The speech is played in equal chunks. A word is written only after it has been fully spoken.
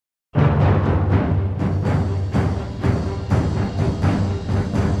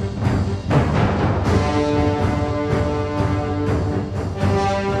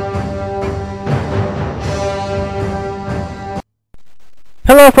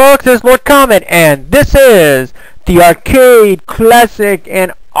Hello folks, this is Lord Comet, and this is the arcade classic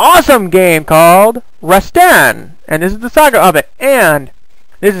and awesome game called Rastan. And this is the saga of it. And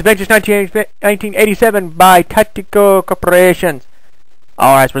this is Ventures 1987 by Tactical Corporations.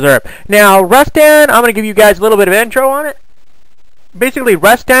 All rights reserved. Now, Rastan, I'm going to give you guys a little bit of intro on it. Basically,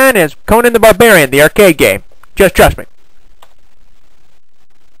 Rastan is Conan the Barbarian, the arcade game. Just trust me.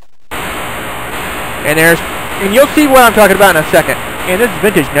 And you'll see what I'm talking about in a second. And this is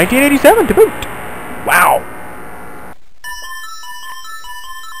vintage 1987 to boot. Wow.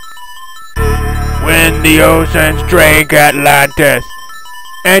 When the oceans drank Atlantis,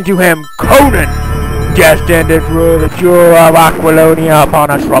 and to him Conan, destined to rule the jewel of Aquilonia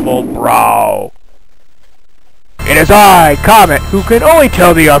upon a troubled brow. It is I, Comet, who can only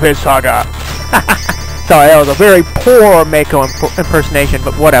tell thee of his saga. Sorry, that was a very poor Mako impersonation,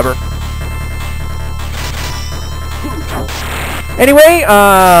 but whatever. Anyway,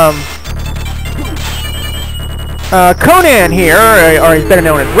 Conan here, or he's better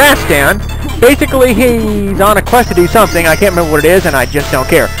known as Rastan, basically he's on a quest to do something. I can't remember what it is, and I just don't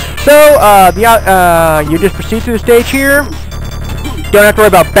care. So, you just proceed through the stage here. Don't have to worry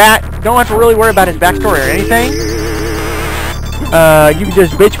about don't have to really worry about his backstory or anything. You can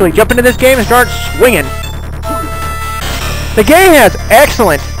just basically jump into this game and start swinging. The game has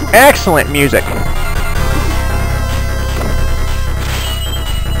excellent music.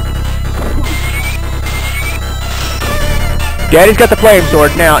 Daddy's got the flame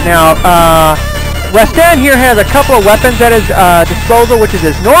sword. Now, Rastan here has a couple of weapons at his disposal, which is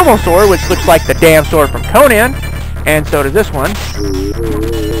his normal sword, which looks like the damn sword from Conan, and so does this one.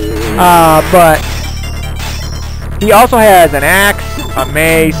 But he also has an axe, a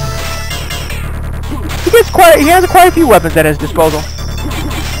mace. He has quite a few weapons at his disposal.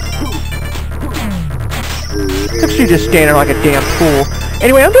 Looks you just standing like a damn fool.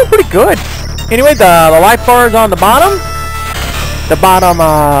 Anyway, I'm doing pretty good. Anyway, the life bar is on the bottom. The bottom,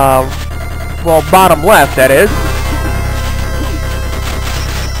 bottom left, that is.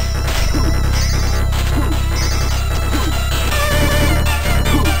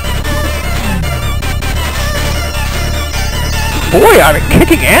 Boy, I've been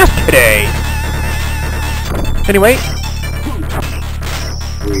kicking ass today! Anyway.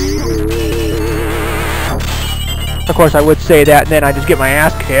 Of course, I would say that, and then I just get my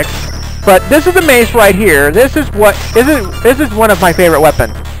ass kicked. But this is the mace right here. This is one of my favorite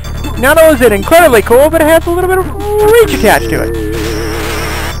weapons. Not only is it incredibly cool, but it has a little bit of reach attached to it.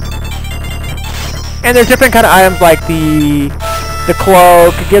 And there's different kind of items like the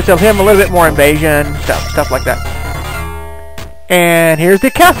cloak. It gives him a little bit more invasion, stuff like that. And here's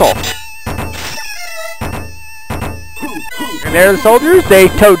the castle. And there are the soldiers. They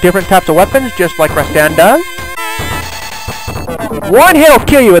tote different types of weapons, just like Rastan does. One hit will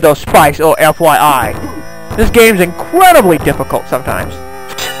kill you with those spikes, oh FYI. This game's incredibly difficult sometimes.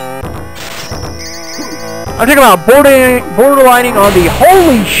 I'm talking about borderlining on the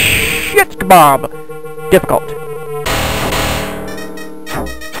holy shit kebab difficult.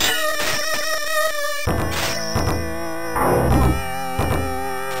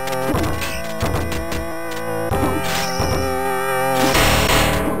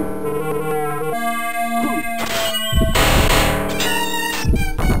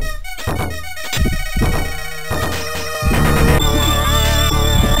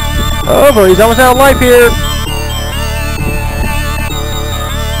 Oh, but he's almost out of life here.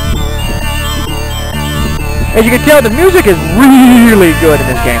 As you can tell, the music is really good in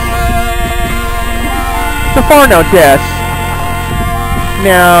this game. So far, no deaths.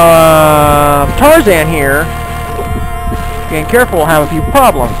 Now, Tarzan here, being careful, will have a few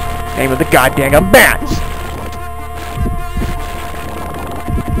problems. Name of the goddamn bats.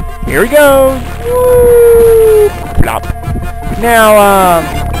 Here he goes. Woo! Plop. Now,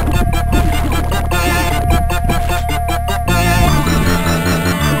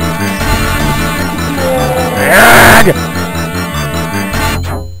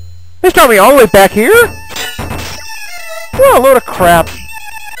 this turned me all the way back here? What a load of crap.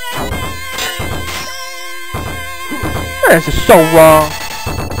 This is so wrong.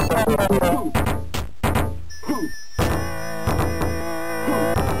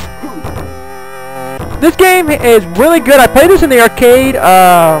 This game is really good. I played this in the arcade when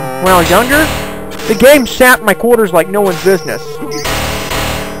I was younger. The game sapped my quarters like no one's business.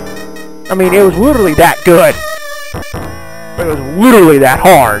 I mean, it was literally that good. But it was literally that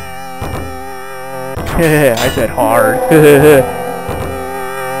hard. I said hard.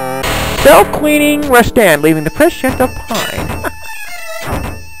 Self-cleaning Rastan, leaving the prescient of pine.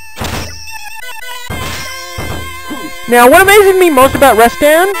 Now, what amazes me most about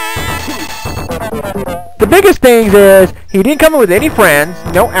Rastan, the biggest things is he didn't come in with any friends,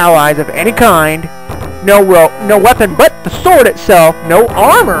 no allies of any kind, no weapon but the sword itself, no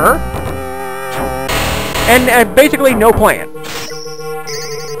armor, and basically no plan.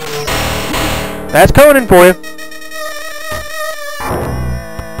 That's Conan for you.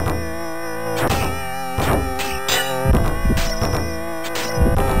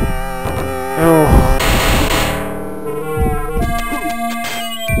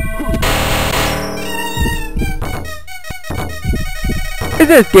 Is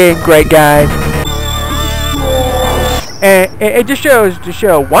this game great, guys? And it just shows to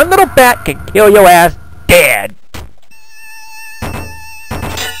show one little bat can kill your ass dead.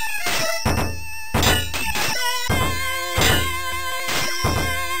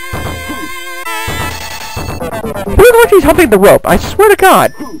 Look like he's humping the rope. I swear to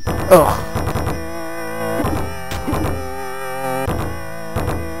God. Ugh.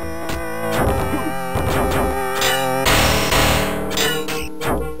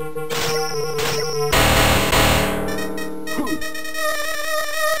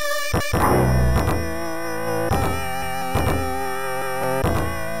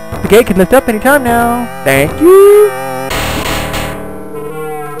 The gate can lift up anytime now. Thank you.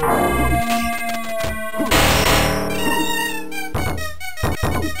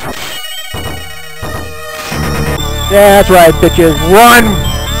 That's right, bitches. Run!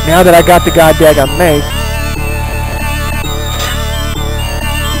 Now that I got the goddamn mace.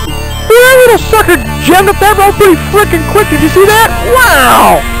 That little sucker jammed up that rope pretty freaking quick. Did you see that?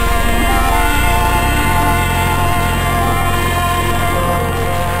 Wow!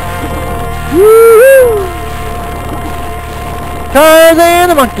 Woo-hoo! Tarzan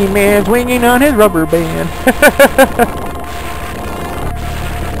the Monkey Man swinging on his rubber band.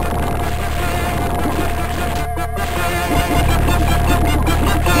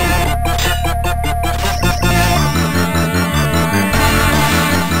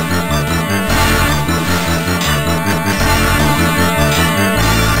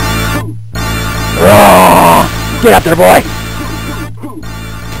 Get up there, boy!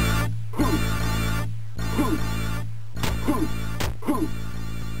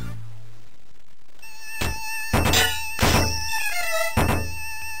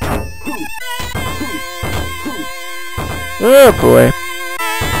 Oh boy.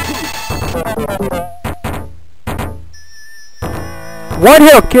 One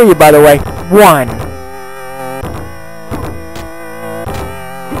hit will kill you, by the way. One.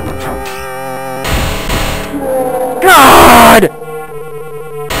 God!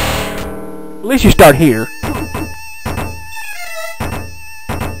 At least you start here.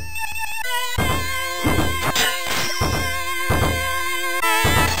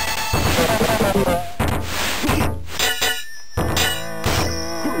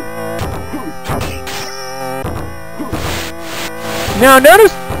 Now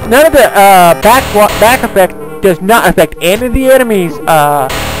notice none of the back effect does not affect any of the enemies'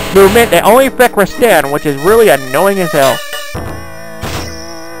 movement. They only affect Rastan, which is really annoying as hell.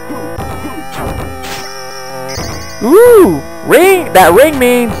 Ooh! Ring! That ring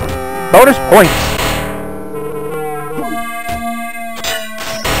means bonus points.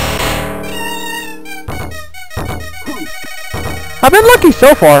 I've been lucky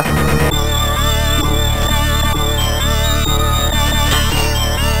so far.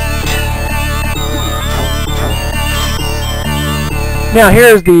 Now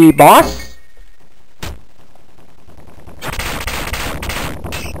here's the boss.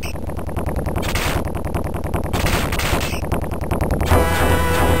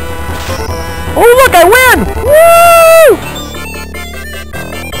 Oh look, I win! Woo!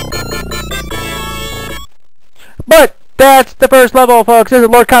 But that's the first level, folks. This is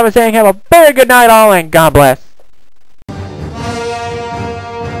Lord Comet saying have a very good night all and God bless.